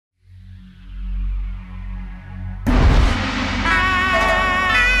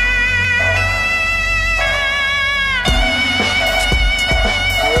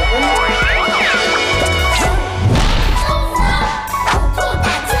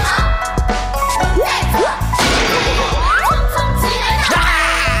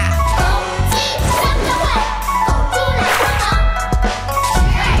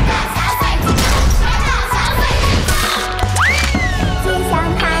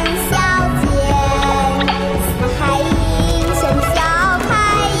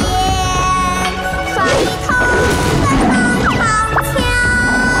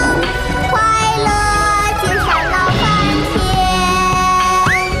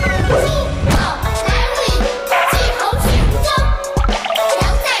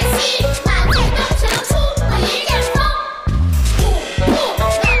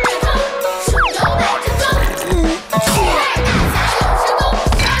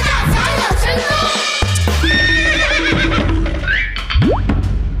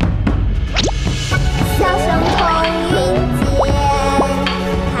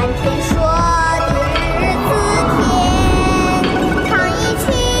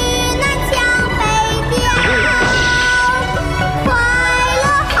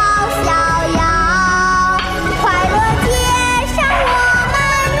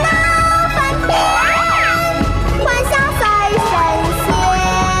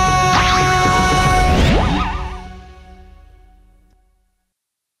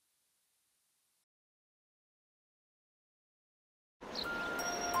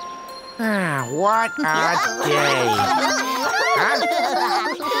what a day. Huh?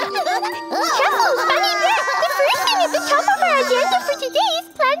 Shuffle, Bunny Bear, the first thing at the top of our agenda for today is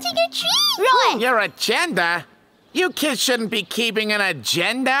planting a tree. Right. Your agenda? You kids shouldn't be keeping an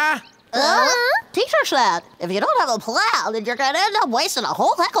agenda. Teacher said, if you don't have a plan, then you're going to end up wasting a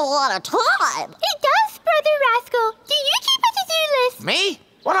whole heck of a lot of time. It does, Brother Rascal. Do you keep a to-do list? Me?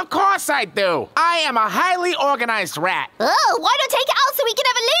 Well, of course I do. I am a highly organized rat. Oh, why not take it out so we can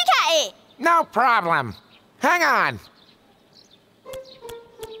have a look at it? No problem. Hang on.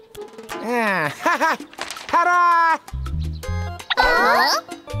 Ta-da!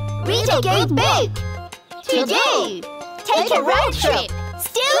 Read a good book. To do. Take a road trip.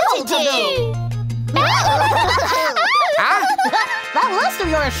 Still to do. Huh? That list of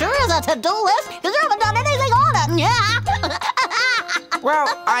yours sure is a to-do list, because you haven't done anything on it. Well,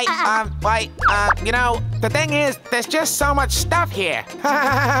 you know, the thing is, there's just so much stuff here.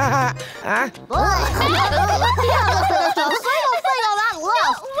 Huh?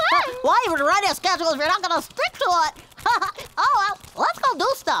 Why even write a schedule if you're not going to stick to it? Oh, well, let's go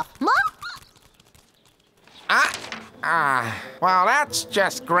do stuff. Well, that's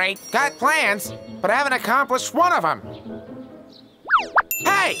just great. Got plans, but I haven't accomplished one of them.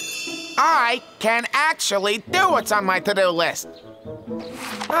 Hey, I can actually do what's on my to-do list.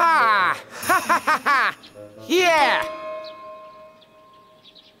 Yeah.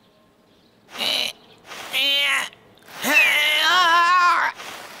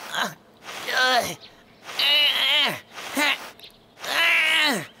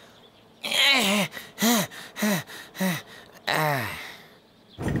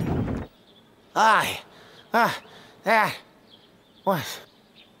 What?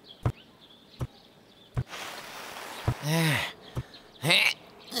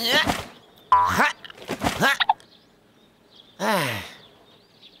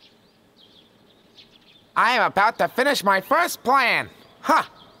 I am about to finish my first plan. Huh,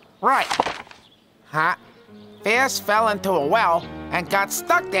 right. Huh? Fierce fell into a well and got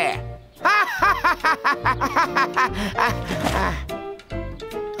stuck there.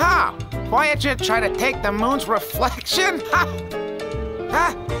 Oh, Voyager tried to take the moon's reflection?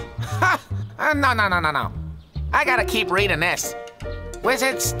 No. I gotta keep reading this.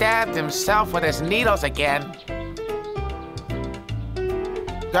 Wizard stabbed himself with his needles again.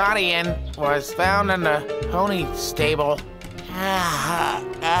 Guardian was found in the pony stable.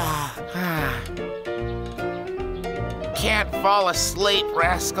 Can't fall asleep,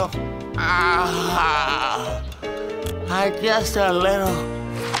 Rascal. I just a little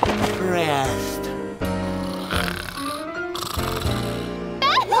rest.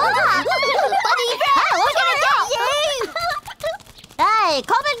 Hey,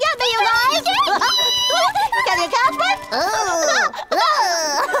 come and get me, you guys! Can you catch me?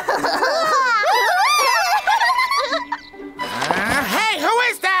 Hey, who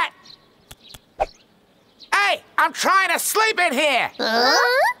is that? Hey, I'm trying to sleep in here.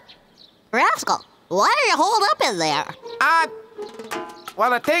 Rascal, why are you holed up in there?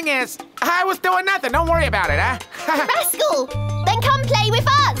 Well, the thing is, I was doing nothing. Don't worry about it, huh? Rascal, then come play with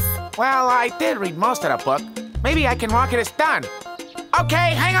us. Well, I did read most of the book. Maybe I can mark it as done.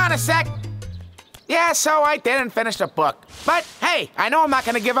 Okay, hang on a sec. Yeah, so I didn't finish the book. But hey, I know I'm not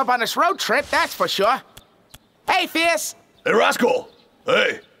gonna give up on this road trip, that's for sure. Hey, Fierce. Hey, Rascal.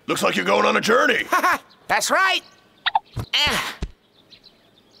 Hey, looks like you're going on a journey. That's right.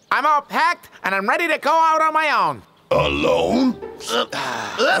 I'm all packed and I'm ready to go out on my own. Alone?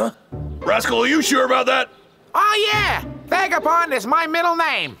 Rascal, are you sure about that? Oh yeah, Vagabond is my middle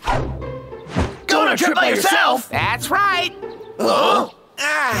name. Going on a trip by yourself? That's right. Huh?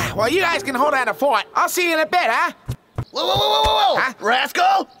 Well, you guys can hold down the fort. I'll see you in a bit, huh? Whoa! Huh?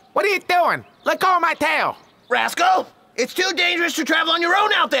 Rascal? What are you doing? Let go of my tail. Rascal? It's too dangerous to travel on your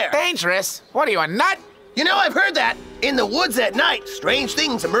own out there. Dangerous? What are you, a nut? You know, I've heard that. In the woods at night, strange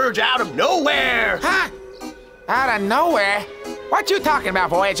things emerge out of nowhere. Huh? Out of nowhere? What you talking about,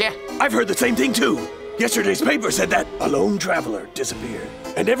 Voyager? I've heard the same thing, too. Yesterday's paper said that a lone traveler disappeared,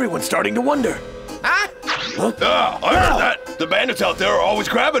 and everyone's starting to wonder. Huh? Yeah, I heard that. The bandits out there are always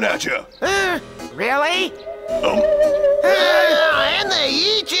grabbing at you. Really? And they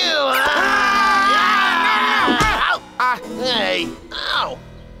eat you. Hey, ow.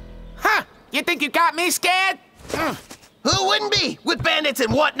 Huh? You think you got me scared? Who wouldn't be with bandits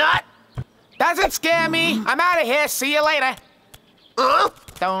and whatnot? Doesn't scare me. I'm out of here. See you later. Huh?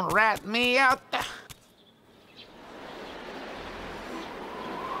 Don't rat me out.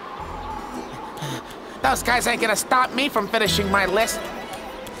 Those guys ain't gonna stop me from finishing my list.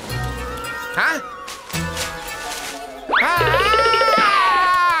 Huh?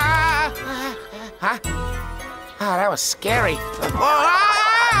 that was scary.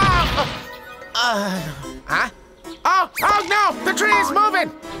 Huh? Oh no! The tree is moving!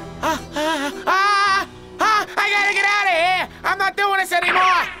 I gotta get out of here! I'm not doing this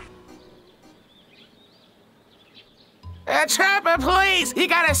anymore! Trapper, please! You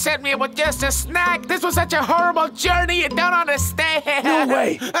gotta set me up with just a snack! This was such a horrible journey, you don't understand! No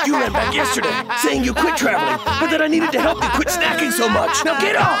way! You ran back yesterday saying you quit traveling, but that I needed to help you quit snacking so much. Now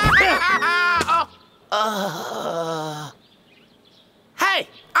get off! Hey!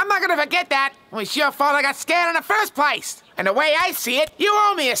 I'm not gonna forget that! It was your fault I got scared in the first place! And the way I see it, you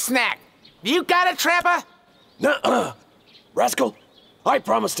owe me a snack! You got it, Trapper? Nuh-uh. Rascal, I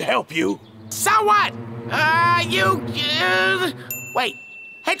promised to help you. So what? Wait.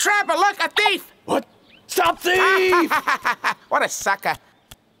 Hey, Trapper, look, a thief! What? Stop thief! What a sucker.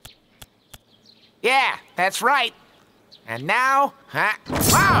 Yeah, that's right. And now,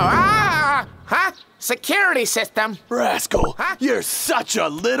 security system. Rascal, Huh? you're such a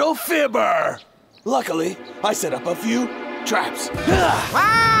little fibber. Luckily, I set up a few traps.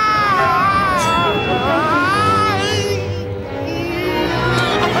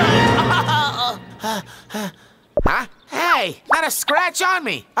 Huh? Hey, not a scratch on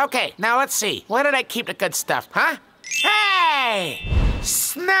me. Okay, now let's see. Where did I keep the good stuff, huh? Hey!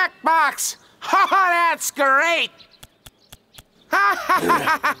 Snack box! Oh, that's great!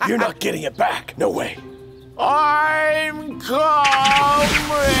 You're not getting it back. No way. I'm coming!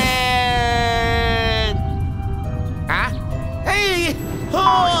 Huh? Hey!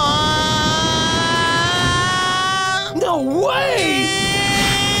 No way!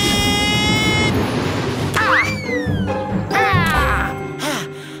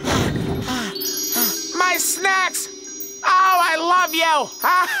 My snacks! Oh, I love you!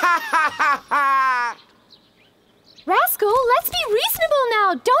 Rascal, let's be reasonable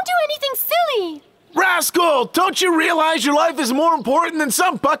now. Don't do anything silly. Rascal, don't you realize your life is more important than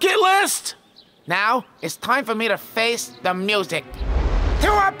some bucket list? Now, it's time for me to face the music.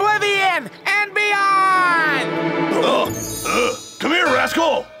 To oblivion and beyond! Come here,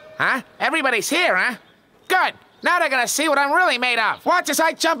 Rascal! Huh? Everybody's here, huh? Good. Now they're gonna see what I'm really made of. Watch as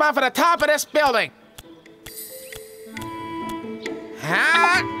I jump off of the top of this building.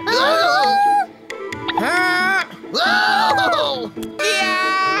 Huh? Huh? Yeah!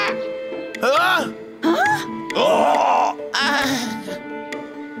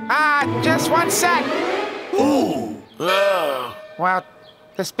 Just one sec. Ooh! Well,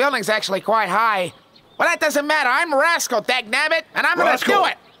 this building's actually quite high. Well, that doesn't matter. I'm Rascal, dagnabbit, and I'm gonna Rascal. do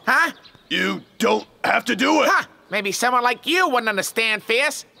it. Huh? You don't have to do it! Huh? Maybe someone like you wouldn't understand,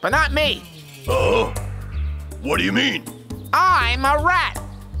 Fierce, but not me. What do you mean? I'm a rat,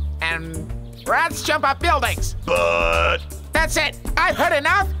 and rats jump up buildings. But... That's it. I've heard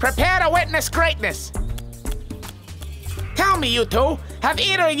enough. Prepare to witness greatness. Tell me, you two, have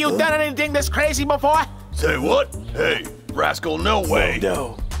either of you done anything this crazy before? Say what? Hey, Rascal, no way!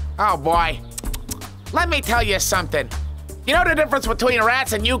 No. Oh, boy. Let me tell you something. You know the difference between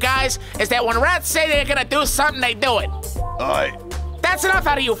rats and you guys is that when rats say they're gonna do something, they do it. That's enough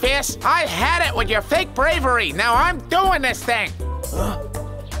out of you, Fierce. I've had it with your fake bravery. Now I'm doing this thing.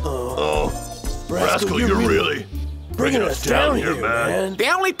 Rascal, you're really bringing us down here, man. The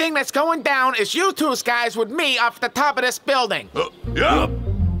only thing that's going down is you two guys with me off the top of this building. Yeah.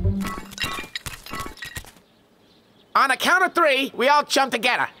 On the count of 3, we all jump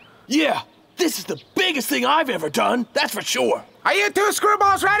together. Yeah, this is the biggest thing I've ever done. That's for sure. Are you two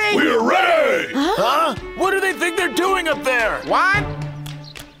screwballs ready? We're ready! Huh? What do they think they're doing up there? 1,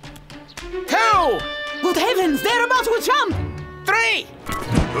 2, Good heavens, they're about to jump! 3.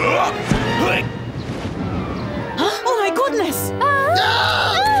 Oh my goodness!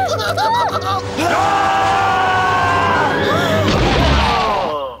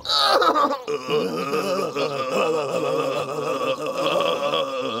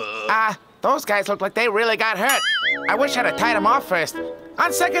 Those guys look like they really got hurt. I wish I'd have tied them off first.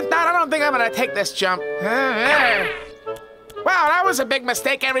 On second thought, I don't think I'm gonna take this jump. Well, that was a big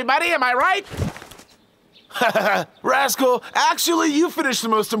mistake, everybody, am I right? Rascal, actually, you finished the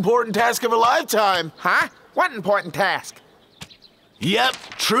most important task of a lifetime. Huh? What important task? Yep,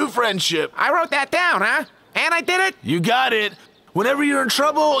 true friendship. I wrote that down, huh? And I did it? You got it. Whenever you're in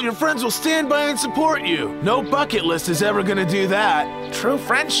trouble, your friends will stand by and support you. No bucket list is ever gonna do that. True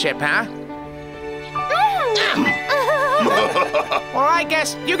friendship, huh? Well, I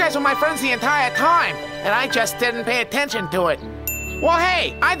guess you guys were my friends the entire time, and I just didn't pay attention to it. Well,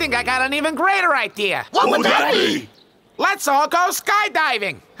 hey, I think I got an even greater idea. What would that be? Let's all go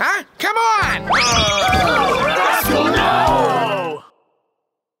skydiving, huh? Come on! Rascal, no!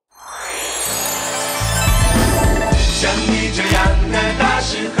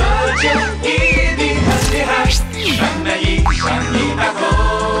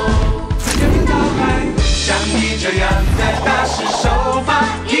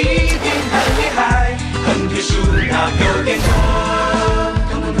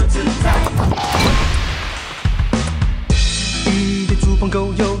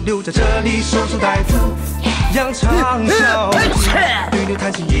 狗又留在这里守株待兔，扬长啸。女牛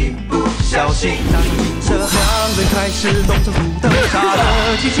贪心一不小心，大声惊sợ，两人开始龙争虎斗，杀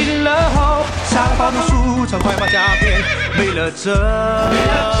了机器人了后，杀了暴怒鼠，超快马加鞭，为了这。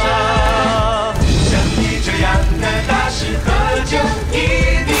像你这样的大师喝酒。